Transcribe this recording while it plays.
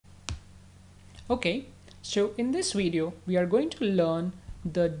Okay, so in this video we are going to learn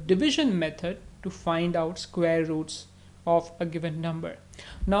the division method to find out square roots of a given number.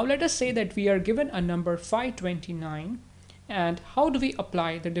 Now let us say that we are given a number 529, and how do we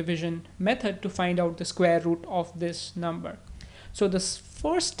apply the division method to find out the square root of this number? So the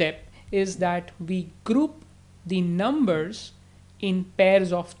first step is that we group the numbers in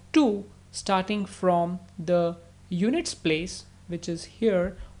pairs of 2 starting from the units place, which is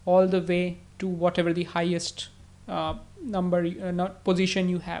here, all the way to whatever the highest number not position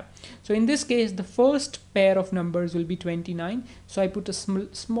you have. So in this case the first pair of numbers will be 29, so I put a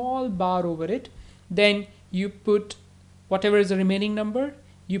small bar over it. Then you put whatever is the remaining number,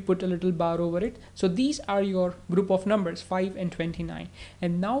 you put a little bar over it. So these are your group of numbers 5 and 29.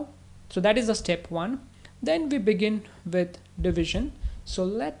 And now, so that is the step 1. Then we begin with division. So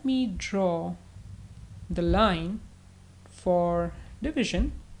let me draw the line for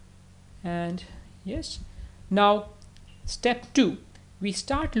division, and yes, now step 2, we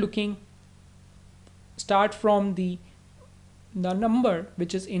start from the number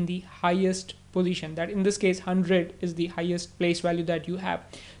which is in the highest position. That in this case 100 is the highest place value that you have.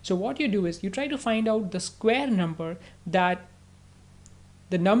 So what you do is you try to find out the square number, that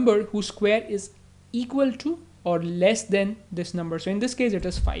the number whose square is equal to or less than this number. So in this case it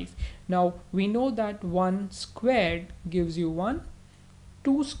is 5. Now we know that 1 squared gives you 1,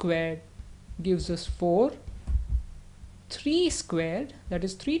 2 squared gives us 4, 3 squared, that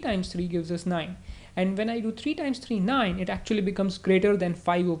is 3 times 3, gives us 9. And when I do 3 times 3, 9, it actually becomes greater than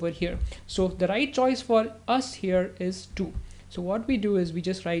 5 over here. So the right choice for us here is 2. So what we do is we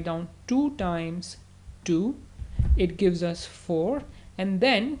just write down 2 times 2, it gives us 4, and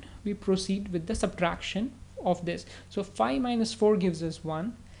then we proceed with the subtraction of this. So 5 minus 4 gives us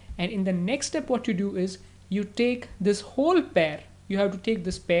 1, and in the next step what you do is you take this whole pair, you have to take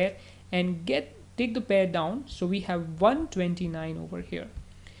this pair and take the pair down, so we have 129 over here.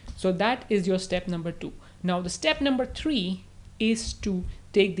 So that is your step number 2. Now the step number 3 is to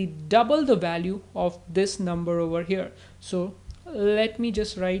take the double the value of this number over here. So let me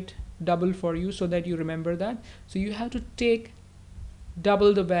just write double for you so that you remember that. So you have to take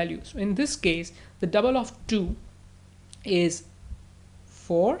double the value. So in this case the double of 2 is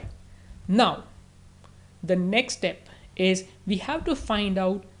 4. Now the next step is we have to find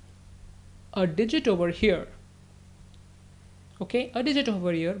out a digit over here, okay, a digit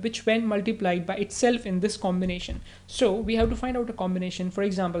over here which when multiplied by itself in this combination. So we have to find out a combination. For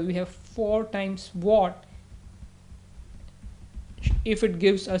example, we have 4 times what if it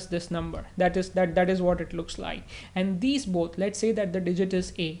gives us this number, that is what it looks like. And these both, let's say that the digit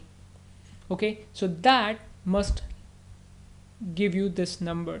is a, okay, so that must give you this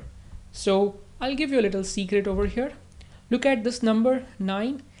number. So I'll give you a little secret over here. Look at this number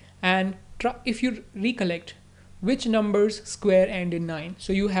 9 and try, if you recollect which numbers square end in 9.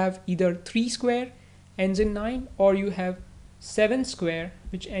 So you have either 3 square ends in 9, or you have 7 square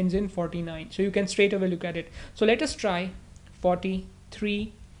which ends in 49. So you can straight away look at it. So let us try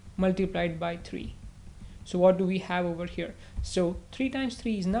 43 multiplied by 3. So what do we have over here? So 3 times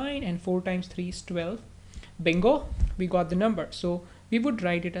 3 is 9 and 4 times 3 is 12. Bingo, we got the number. So we would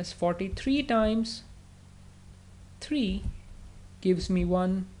write it as 43 times 3 gives me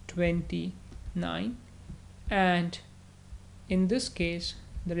 129, and in this case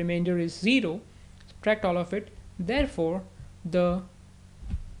the remainder is 0. Subtract all of it, therefore the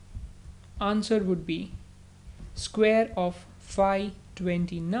answer would be square of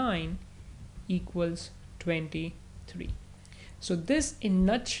 529 equals 23. So this in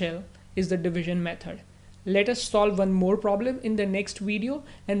nutshell is the division method. Let us solve one more problem in the next video,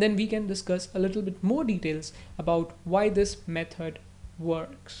 and then we can discuss a little bit more details about why this method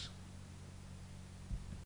works.